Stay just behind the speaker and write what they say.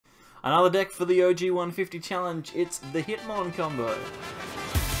Another deck for the OG 150 challenge, it's the Hitmon combo.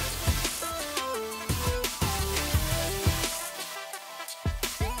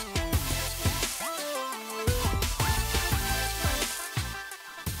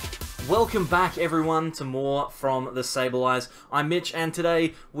 Welcome back everyone to more from the Sableyes. I'm Mitch and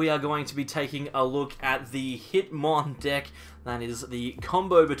today we are going to be taking a look at the Hitmon deck. That is the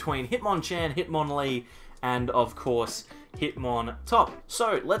combo between Hitmonchan, Hitmonlee, and of course Hitmontop.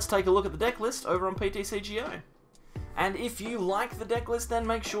 So let's take a look at the deck list over on PTCGO. And if you like the deck list, then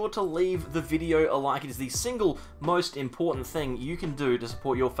make sure to leave the video a like. It is the single most important thing you can do to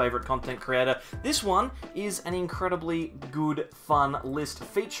support your favorite content creator. This one is an incredibly good, fun list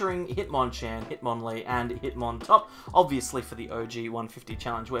featuring Hitmonchan, Hitmonlee, and Hitmontop. Obviously, for the OG 150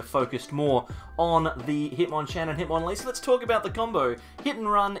 challenge, we're focused more on the Hitmonchan and Hitmonlee. So let's talk about the combo. Hit and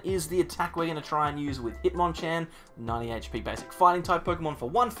Run is the attack we're going to try and use with Hitmonchan. 90 HP basic fighting type Pokemon for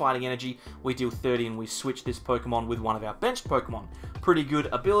 1 fighting energy. We deal 30 and we switch this Pokemon with one of our benched Pokemon. Pretty good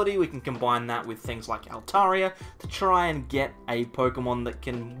ability. We can combine that with things like Altaria to try and get a Pokemon that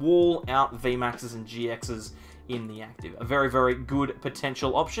can wall out VMAXs and GXs in the active. A very, very good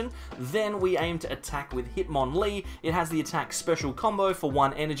potential option. Then we aim to attack with Hitmonlee. It has the attack special combo for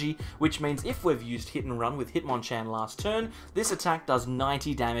 1 energy, which means if we've used Hit and Run with Hitmonchan last turn, this attack does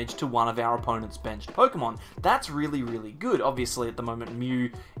 90 damage to one of our opponent's benched Pokemon. That's really, really good. Obviously, at the moment,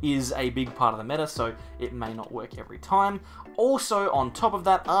 Mew is a big part of the meta, so it may not work every time. Also, on top of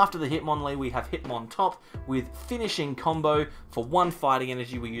that, after the Hitmonlee, we have Hitmontop with finishing combo for 1 fighting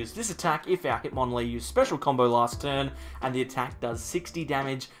energy. We use this attack if our Hitmonlee used special combo last turn, and the attack does 60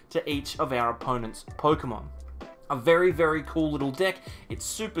 damage to each of our opponent's Pokemon. A very, very cool little deck. It's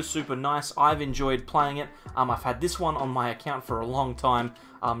super, super nice. I've enjoyed playing it. I've had this one on my account for a long time.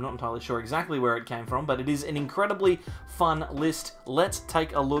 I'm not entirely sure exactly where it came from, but it is an incredibly fun list. Let's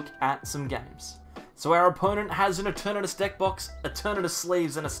take a look at some games. So our opponent has an Eternatus deck box, Eternatus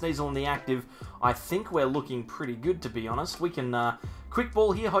sleeves, and a Sneasel in the active. I think we're looking pretty good, to be honest. We can quick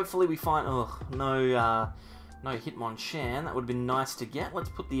ball here. Hopefully we find... no Hitmonchan. That would have been nice to get. Let's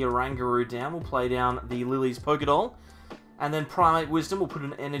put the Oranguru down. We'll play down the Lillie's Pokédoll. And then Primate Wisdom. We'll put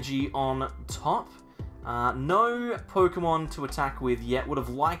an energy on top. No Pokemon to attack with yet. Would have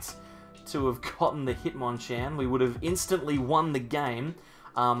liked to have gotten the Hitmonchan. We would have instantly won the game.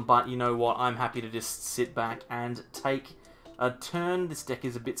 But you know what? I'm happy to just sit back and take a turn. This deck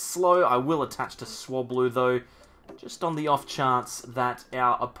is a bit slow. I will attach to Swablu though, just on the off chance that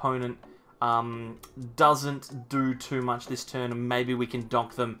our opponent doesn't do too much this turn, and maybe we can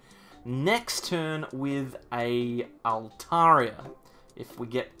donk them next turn with a Altaria. If we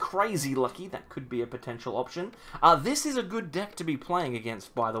get crazy lucky, that could be a potential option. This is a good deck to be playing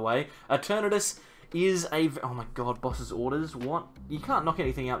against, by the way. Eternatus is a... Oh my god, boss's orders. What? You can't knock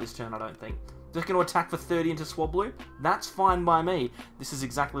anything out this turn, I don't think. Just going to attack for 30 into Swablu? That's fine by me. This is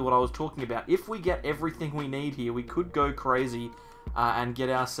exactly what I was talking about. If we get everything we need here, we could go crazy and get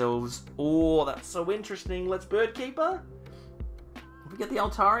ourselves... Oh, that's so interesting. Let's Bird Keeper. Did we get the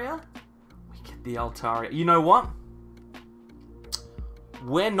Altaria? We get the Altaria. You know what?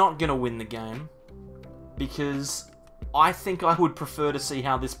 We're not going to win the game because I think I would prefer to see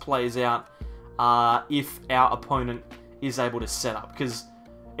how this plays out if our opponent is able to set up, because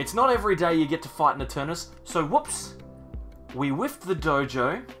it's not every day you get to fight an Eternatus. So, whoops, we whiffed the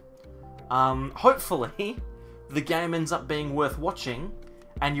dojo. Hopefully, the game ends up being worth watching,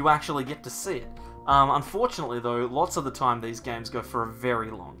 and you actually get to see it. Unfortunately, though, lots of the time these games go for a very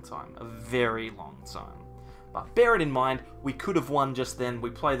long time. A very long time. But bear it in mind, we could have won just then.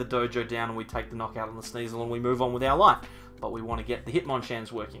 We play the dojo down, and we take the knockout on the Sneasel, and we move on with our life. But we want to get the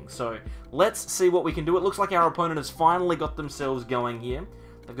Hitmonchans working. So let's see what we can do. It looks like our opponent has finally got themselves going here.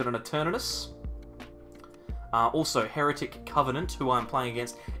 They've got an Eternatus. Also, Heretic Covenant, who I'm playing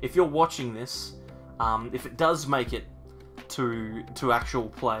against. If you're watching this, if it does make it to actual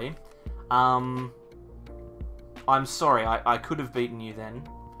play, I'm sorry, I could have beaten you then,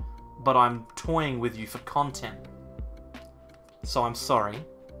 but I'm toying with you for content. So I'm sorry.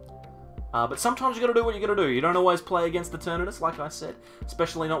 But sometimes you gotta do what you gotta do. You don't always play against the Eternatus, like I said.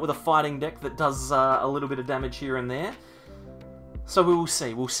 Especially not with a fighting deck that does a little bit of damage here and there. So we will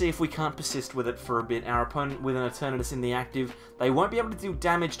see. We'll see if we can't persist with it for a bit. Our opponent with an Eternatus in the active, they won't be able to do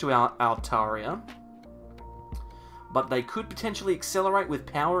damage to our Altaria. But they could potentially accelerate with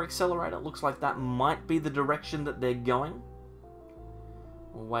Power Accelerator. Looks like that might be the direction that they're going.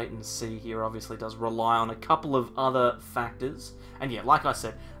 We'll wait and see here. Obviously does rely on a couple of other factors. And yeah, like I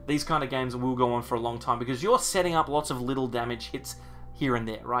said, these kind of games will go on for a long time because you're setting up lots of little damage hits here and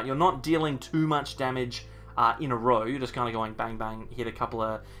there, right? You're not dealing too much damage in a row. You're just kind of going bang bang, hit a couple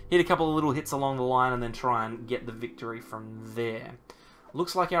of little hits along the line, and then try and get the victory from there.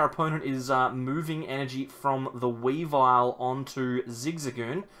 Looks like our opponent is moving energy from the Weavile onto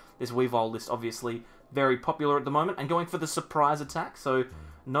Zigzagoon. This Weavile list obviously very popular at the moment, and going for the surprise attack, so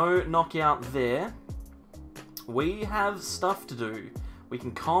no knockout there. We have stuff to do. We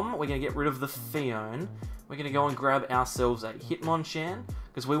can we're going to get rid of the Phione. We're going to go and grab ourselves a Hitmonchan,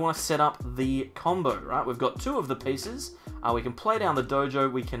 because we want to set up the combo, right? We've got 2 of the pieces. We can play down the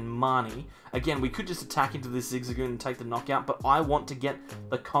dojo, we can Marnie. Again, we could just attack into this Zigzagoon and take the knockout, but I want to get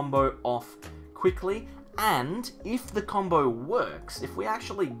the combo off quickly. And if the combo works, if we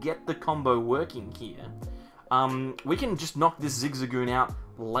actually get the combo working here, we can just knock this Zigzagoon out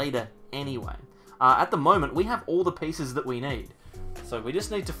later anyway. At the moment, we have all the pieces that we need. So we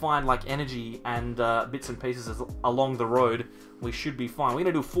just need to find like energy and bits and pieces along the road. We should be fine. We're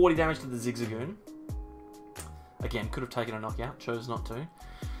going to do 40 damage to the Zigzagoon. Again, could have taken a knockout, chose not to.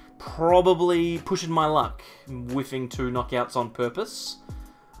 Probably pushing my luck, whiffing 2 knockouts on purpose.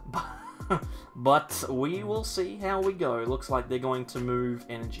 But we will see how we go. Looks like they're going to move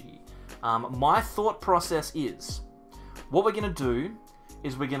energy. My thought process is, what we're going to do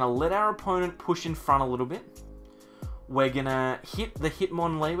is we're going to let our opponent push in front a little bit. We're going to hit the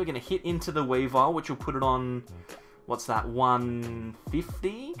Hitmonlee. We're going to hit into the Weavile, which will put it on, what's that,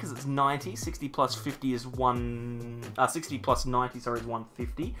 150? Because it's 90. 60 plus 50 is 60 plus 90, sorry, is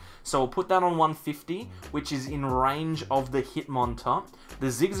 150. So we'll put that on 150, which is in range of the Hitmontop. The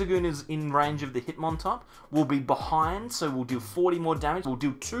Zigzagoon is in range of the Hitmontop. We'll be behind, so we'll do 40 more damage. We'll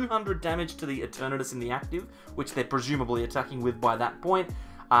do 200 damage to the Eternatus in the active, which they're presumably attacking with by that point.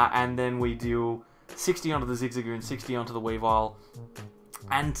 And then we deal 60 onto the Zigzagoon, 60 onto the Weavile,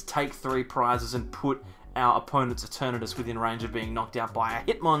 and take 3 prizes and put our opponent's Eternatus within range of being knocked out by a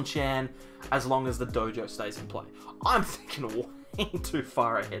Hitmonchan, as long as the dojo stays in play. I'm thinking way too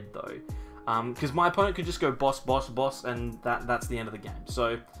far ahead though, because my opponent could just go boss, boss, boss, and that's the end of the game.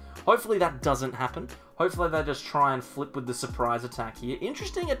 So hopefully that doesn't happen. Hopefully they just try and flip with the surprise attack here.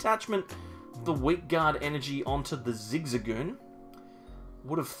 Interesting attachment, the weak guard energy onto the Zigzagoon.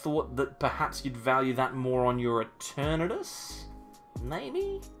 Would have thought that perhaps you'd value that more on your Eternatus?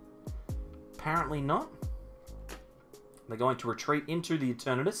 Maybe? Apparently not. They're going to retreat into the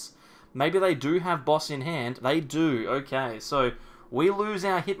Eternatus. Maybe they do have boss in hand. They do. Okay, so we lose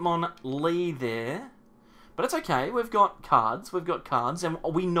our Hitmonlee there. But it's okay. We've got cards. We've got cards. And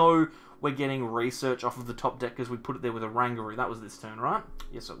we know we're getting research off of the top deck because we put it there with Oranguru. That was this turn, right?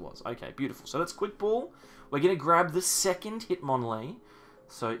 Yes, it was. Okay, beautiful. So that's Quick Ball. We're going to grab the second Hitmonlee.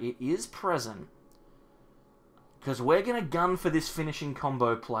 So it is present, because we're going to gun for this finishing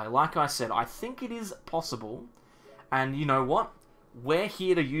combo play. Like I said, I think it is possible, and you know what? We're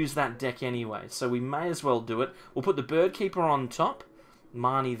here to use that deck anyway, so we may as well do it. We'll put the Bird Keeper on top.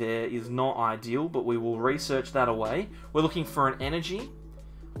 Marnie there is not ideal, but we will research that away. We're looking for an energy.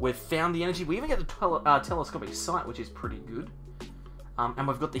 We've found the energy. We even get the Telescopic Sight, which is pretty good. And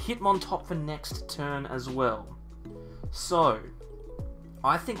we've got the Hitmontop for next turn as well. So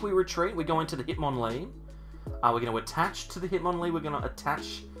I think we retreat. We go into the Hitmonlee. We're going to attach to the Hitmonlee. We're going to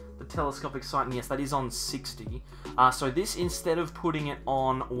attach the Telescopic Sight. And yes, that is on 60. So this, instead of putting it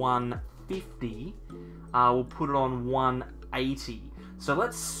on 150, we'll put it on 180. So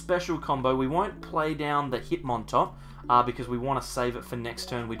let's special combo. We won't play down the Hitmontop because we want to save it for next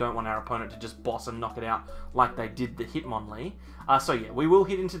turn. We don't want our opponent to just boss and knock it out like they did the Hitmonlee. So yeah, we will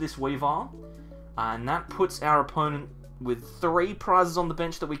hit into this Weavile. And that puts our opponent with 3 prizes on the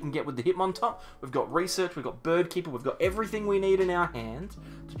bench that we can get with the Hitmontop. We've got Research, we've got Bird Keeper, we've got everything we need in our hand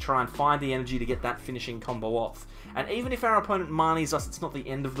to try and find the energy to get that finishing combo off. And even if our opponent Marnies us, it's not the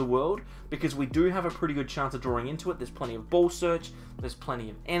end of the world, because we do have a pretty good chance of drawing into it. There's plenty of Ball Search, there's plenty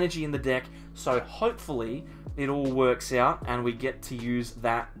of energy in the deck, so hopefully it all works out and we get to use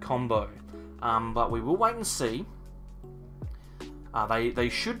that combo. But we will wait and see. They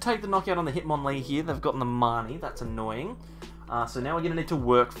should take the knockout on the Hitmonlee here. They've gotten the Marnie. That's annoying. So now we're going to need to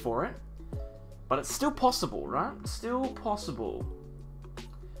work for it. But it's still possible, right? Still possible.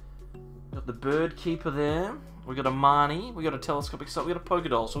 Got the Bird Keeper there. We've got a Marnie. We've got a Telescopic Sight. We've got a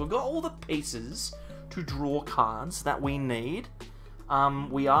Pokédoll. So we've got all the pieces to draw cards that we need.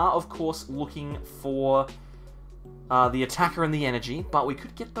 We are, of course, looking for the attacker and the energy, but we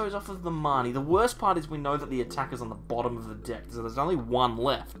could get those off of the Marnie. The worst part is we know that the attacker's on the bottom of the deck, so there's only 1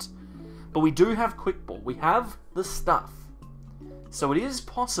 left. But we do have Quick Ball. We have the stuff. So it is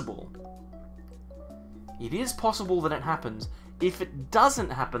possible. It is possible that it happens. If it doesn't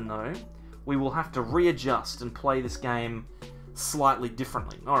happen, though, we will have to readjust and play this game slightly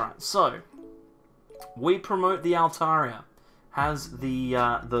differently. Alright, so we promote the Altaria. Has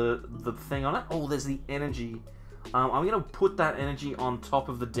the thing on it. Oh, there's the energy. I'm going to put that energy on top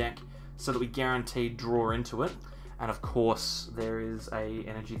of the deck so that we guaranteed draw into it. And of course, there is a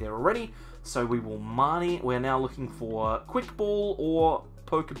energy there already. So we will money. We're now looking for Quick Ball or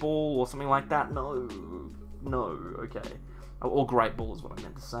Pokeball or something like that. No, okay. Or Great Ball is what I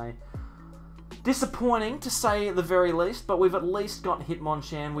meant to say. Disappointing to say at the very least, but we've at least got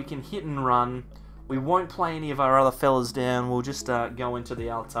Hitmonchan. We can hit and run. We won't play any of our other fellas down. We'll just go into the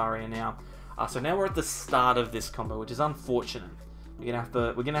Altaria now. So now we're at the start of this combo, which is unfortunate. We're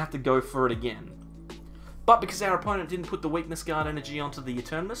gonna have to go for it again. But because our opponent didn't put the Weakness Guard energy onto the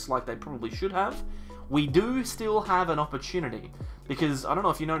Eternatus like they probably should have, we do still have an opportunity. Because, I don't know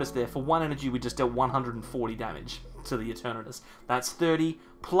if you noticed there, for 1 energy we just dealt 140 damage to the Eternatus. That's 30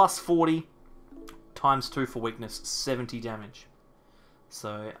 plus 40 times 2 for weakness, 70 damage.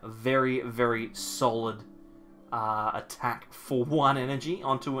 So, a very, very solid attack for 1 energy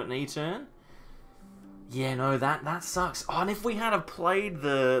onto an E-turn. Yeah, no, that sucks. Oh, and if we had have played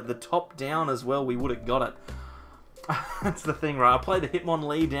the top down as well, we would have got it. That's the thing, right? I played the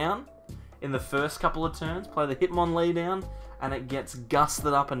Hitmonlee down in the first couple of turns, play the Hitmonlee down, and it gets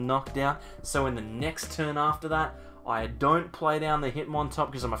gusted up and knocked out. So in the next turn after that, I don't play down the Hitmontop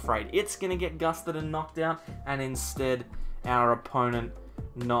because I'm afraid it's going to get gusted and knocked out, and instead our opponent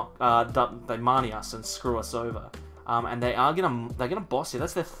they money us and screw us over. And they're gonna boss it.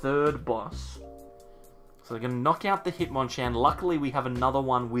 That's their 3rd boss. So they're going to knock out the Hitmonchan. Luckily, we have another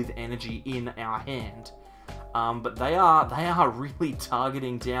one with energy in our hand. But they are really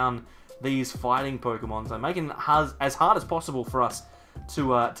targeting down these fighting Pokemon. They're making it as hard as possible for us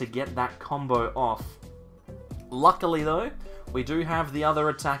to get that combo off. Luckily, though, we do have the other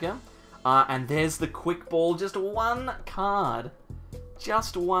attacker. And there's the Quick Ball. Just 1 card.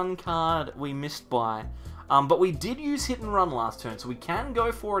 Just 1 card we missed by. But we did use Hit and Run last turn, so we can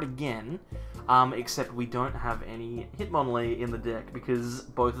go for it again. Except we don't have any Hitmonlee in the deck because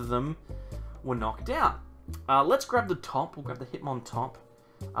both of them were knocked out. Let's grab the top. We'll grab the Hitmontop.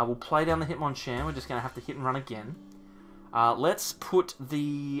 We'll play down the Hitmonchan. We're just going to have to hit and run again. Let's put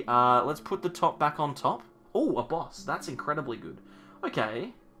the top back on top. Oh, a boss. That's incredibly good.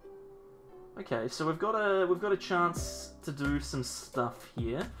 Okay. Okay, so we've got a chance to do some stuff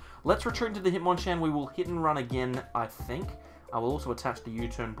here. Let's return to the Hitmonchan. We will hit and run again, I think. I will also attach the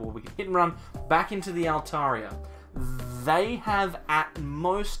U-turn board. We can hit and run back into the Altaria. They have at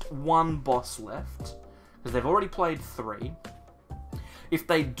most 1 boss left, because they've already played 3. If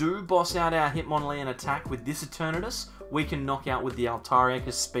they do boss out our Hitmonlee and attack with this Eternatus, we can knock out with the Altaria,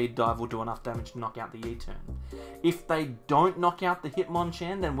 because Speed Dive will do enough damage to knock out the E-turn. If they don't knock out the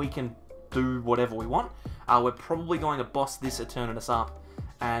Hitmonchan, then we can do whatever we want. We're probably going to boss this Eternatus up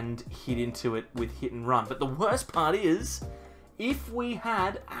and hit into it with hit and run. But the worst part is, if we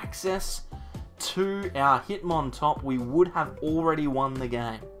had access to our Hitmontop, we would have already won the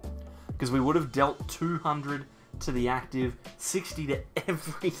game. Because we would have dealt 200 to the active, 60 to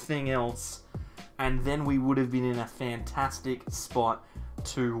everything else, and then we would have been in a fantastic spot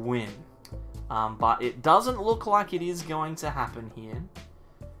to win. But it doesn't look like it is going to happen here.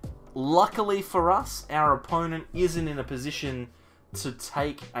 Luckily for us, our opponent isn't in a position to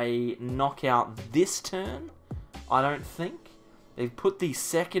take a knockout this turn, I don't think. They've put the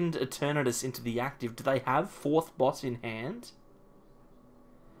 2nd Eternatus into the active. Do they have 4th boss in hand?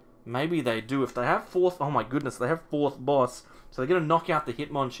 Maybe they do. If they have 4th... Oh my goodness, they have 4th boss. So they're going to knock out the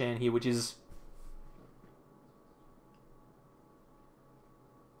Hitmonchan here, which is...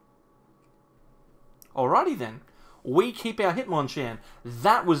 Alrighty then. We keep our Hitmonchan.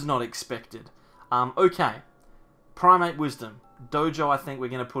 That was not expected. Okay. Primate Wisdom. Dojo, I think we're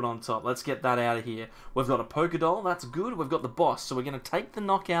going to put on top. Let's get that out of here. We've got a Pokédoll. That's good. We've got the boss. So we're going to take the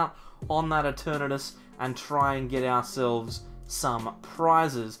knockout on that Eternatus and try and get ourselves some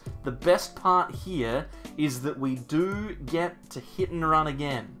prizes. The best part here is that we do get to hit and run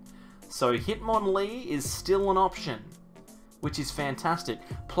again. So Hitmonlee is still an option, which is fantastic.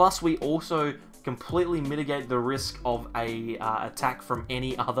 Plus, we also completely mitigate the risk of a attack from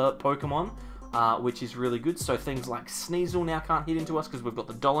any other Pokemon. Which is really good. So things like Sneasel now can't hit into us because we've got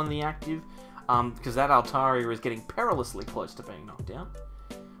the doll in the active. Because that Altaria is getting perilously close to being knocked down.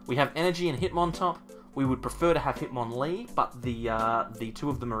 We have Energy and Hitmontop. We would prefer to have Hitmonlee, but the 2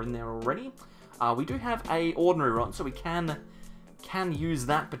 of them are in there already. We do have a Ordinary Rotten, so we can use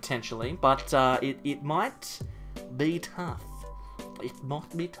that potentially, but it might be tough. It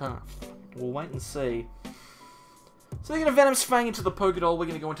might be tough. We'll wait and see. So they're going to Venom's Fang into the Pokédoll. We're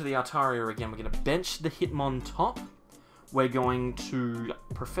going to go into the Altaria again. We're going to bench the Hitmontop. We're going to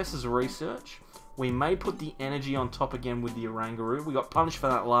Professor's Research. We may put the energy on top again with the Oranguru. We got punished for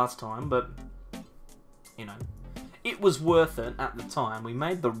that last time, but, you know, it was worth it at the time. We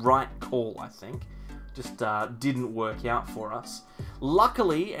made the right call, I think. Just didn't work out for us.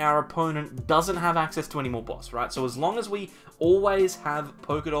 Luckily, our opponent doesn't have access to any more boss, right? So as long as we always have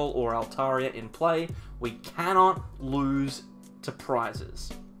Pokédoll or Altaria in play, we cannot lose to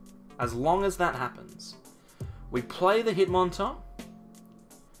prizes. As long as that happens. We play the Hitmontop.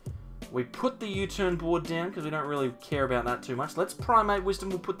 We put the U-turn board down because we don't really care about that too much. Let's Primate Wisdom.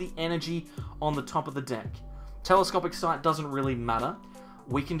 We'll put the energy on the top of the deck. Telescopic Sight doesn't really matter.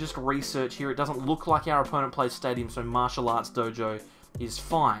 We can just research here. It doesn't look like our opponent plays Stadium, so Martial Arts Dojo is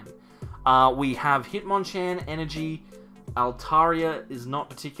fine. We have Hitmonchan, Energy. Altaria is not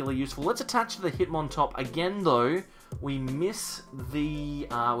particularly useful. Let's attach to the Hitmontop. Again, though, we miss the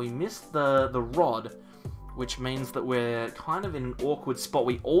rod, which means that we're kind of in an awkward spot.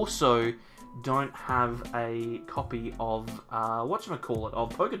 We also don't have a copy of, whatchamacallit, of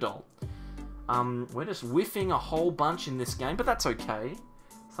Pokédoll. We're just whiffing a whole bunch in this game, but that's okay.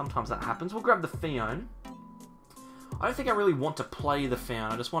 Sometimes that happens. We'll grab the Phione. I don't think I really want to play the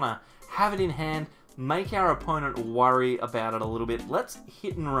Phione. I just want to have it in hand, make our opponent worry about it a little bit. Let's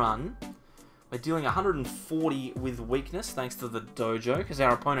hit and run. We're dealing 140 with weakness, thanks to the dojo, because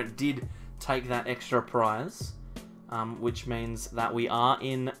our opponent did take that extra prize, which means that we are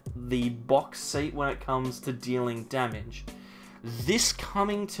in the box seat when it comes to dealing damage. This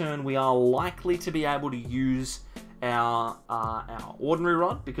coming turn, we are likely to be able to use our Ordinary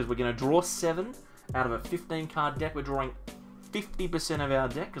Rod, because we're going to draw 7 out of a 15-card deck. We're drawing 50% of our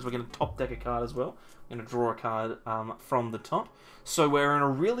deck, because we're going to top deck a card as well. We're going to draw a card from the top. So we're in a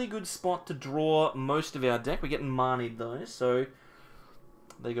really good spot to draw most of our deck. We're getting Marnied though, so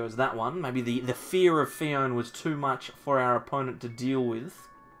there goes that one. Maybe the fear of Phione was too much for our opponent to deal with.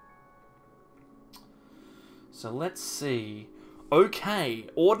 So let's see. Okay,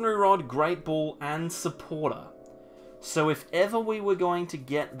 Ordinary Rod, Great Ball, and Supporter. So if ever we were going to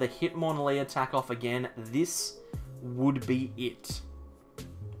get the Hitmonlee attack off again, this would be it.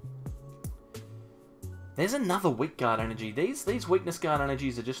 There's another weak guard energy. These weakness guard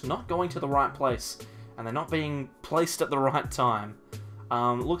energies are just not going to the right place, and they're not being placed at the right time.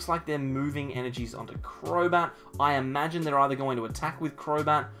 Looks like they're moving energies onto Crobat. I imagine they're either going to attack with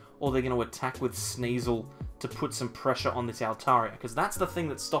Crobat, or they're going to attack with Sneasel to put some pressure on this Altaria, because that's the thing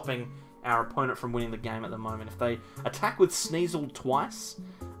that's stopping our opponent from winning the game at the moment. If they attack with Sneasel twice,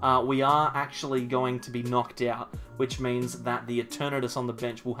 we are actually going to be knocked out, which means that the Eternatus on the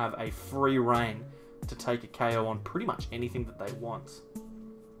bench will have a free reign to take a KO on pretty much anything that they want.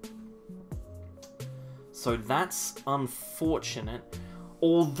 So that's unfortunate.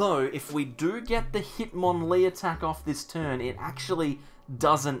 Although, if we do get the Hitmonlee attack off this turn, it actually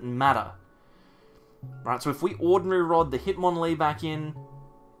doesn't matter. Right, so if we Ordinary Rod the Hitmonlee back in,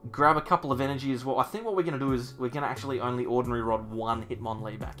 grab a couple of energy as well. I think what we're going to do is we're going to actually only Ordinary Rod one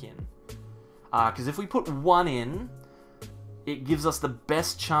Hitmonlee back in. Because if we put one in, it gives us the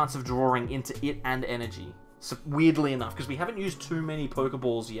best chance of drawing into it and energy. So, weirdly enough, because we haven't used too many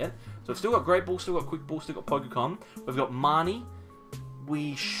Pokeballs yet. So we've still got Great Ball, still got Quick Ball, still got Pokecom. We've got Marnie.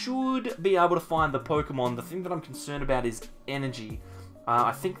 We should be able to find the Pokemon. The thing that I'm concerned about is energy.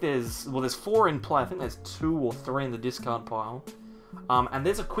 I think there's 4 in play. I think there's 2 or 3 in the discard pile. And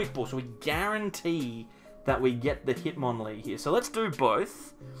there's a Quick Ball, so we guarantee that we get the Hitmonlee here. So let's do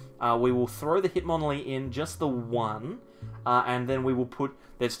both. We will throw the Hitmonlee in, just the one, and then we will put...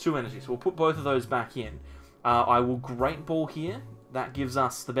 There's 2 energies, so we'll put both of those back in. I will Great Ball here. That gives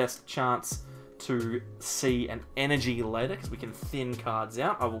us the best chance to see an energy later, because we can thin cards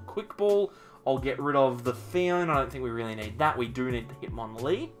out. I will Quick Ball. I'll get rid of the Phione. I don't think we really need that. We do need the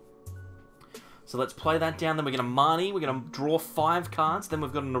Hitmonlee. So let's play that down. Then we're going to Marnie. We're going to draw 5 cards. Then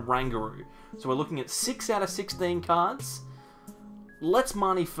we've got an Oranguru. So we're looking at 6 out of 16 cards. Let's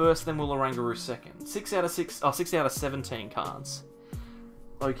Marnie first, then we'll Oranguru second. 6 out of 17 cards.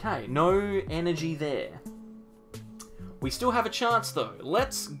 Okay, no energy there. We still have a chance though.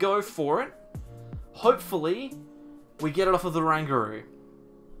 Let's go for it. Hopefully, we get it off of the Oranguru.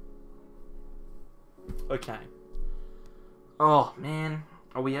 Okay. Oh, man.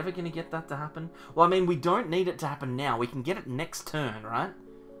 Are we ever going to get that to happen? Well, I mean, we don't need it to happen now. We can get it next turn, right?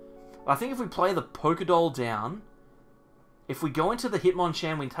 I think if we play the Pokédoll down, if we go into the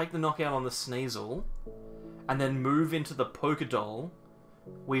Hitmonchan, we take the knockout on the Sneasel, and then move into the Pokédoll,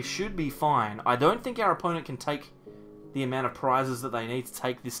 we should be fine. I don't think our opponent can take the amount of prizes that they need to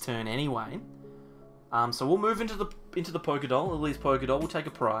take this turn anyway. So we'll move into the Pokédoll, Lillie's Pokédoll. We'll take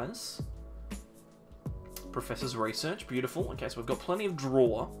a prize. Professor's Research, beautiful. Okay, so we've got plenty of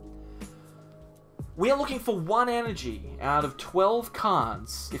draw. We are looking for 1 energy out of 12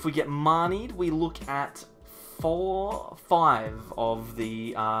 cards. If we get Marnied, we look at 5 of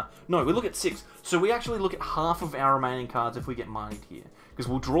the... no, we look at 6. So we actually look at half of our remaining cards if we get Marnied here. Because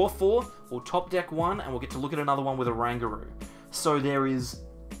we'll draw 4, we'll top deck 1, and we'll get to look at another one with Oranguru. So there is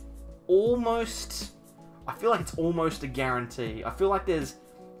almost... I feel like it's almost a guarantee. I feel like there's...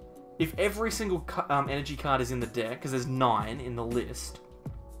 If every single energy card is in the deck, because there's 9 in the list...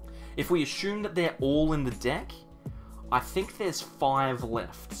 If we assume that they're all in the deck, I think there's 5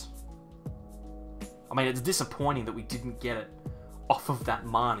 left. I mean, it's disappointing that we didn't get it off of that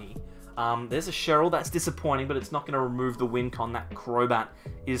Marnie. There's a Cheryl, that's disappointing, but it's not going to remove the win con. That Crobat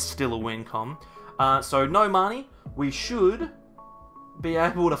is still a win con. So no Marnie. We should be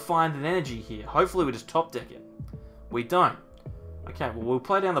able to find an energy here. Hopefully we just top deck it. We don't. Okay, well, we'll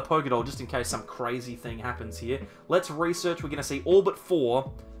play down the Pokédoll just in case some crazy thing happens here. Let's research. We're going to see all but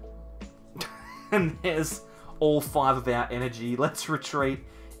 4. And there's all 5 of our energy. Let's retreat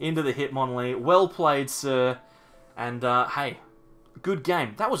into the Hitmonlee. Well played, sir. And, hey, good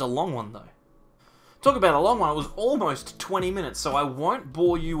game. That was a long one, though. Talk about a long one. It was almost 20 minutes, so I won't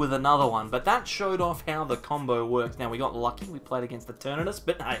bore you with another one. But that showed off how the combo works. Now, we got lucky. We played against the Eternatus,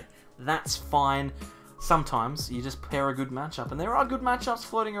 but hey, that's fine. Sometimes you just pair a good matchup. And there are good matchups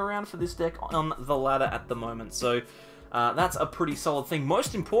floating around for this deck on the ladder at the moment. So... that's a pretty solid thing.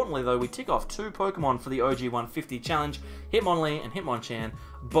 Most importantly, though, we tick off 2 Pokemon for the OG 150 challenge. Hitmonlee and Hitmonchan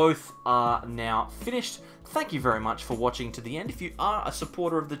both are now finished. Thank you very much for watching to the end. If you are a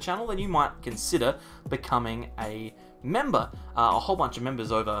supporter of the channel, then you might consider becoming a member. A whole bunch of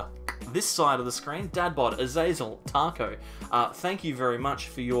members over this side of the screen. Dadbod, Azazel, Taco. Thank you very much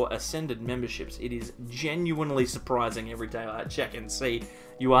for your Ascended memberships. It is genuinely surprising every day I check and see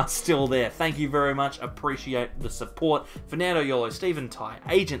you are still there. Thank you very much. Appreciate the support. Fernando Yolo, Stephen Ty,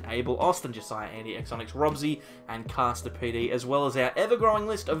 Agent Abel, Austin Josiah, Andy Exonix, Robsy, and Caster PD, as well as our ever-growing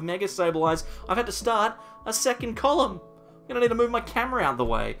list of Mega Sableyes. I've had to start a second column. I'm going to need to move my camera out of the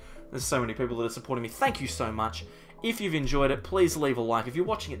way. There's so many people that are supporting me. Thank you so much. If you've enjoyed it, please leave a like. If you're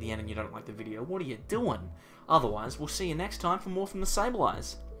watching at the end and you don't like the video, what are you doing? Otherwise, we'll see you next time for more from the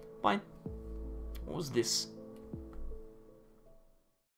Sableyes. Bye. What was this?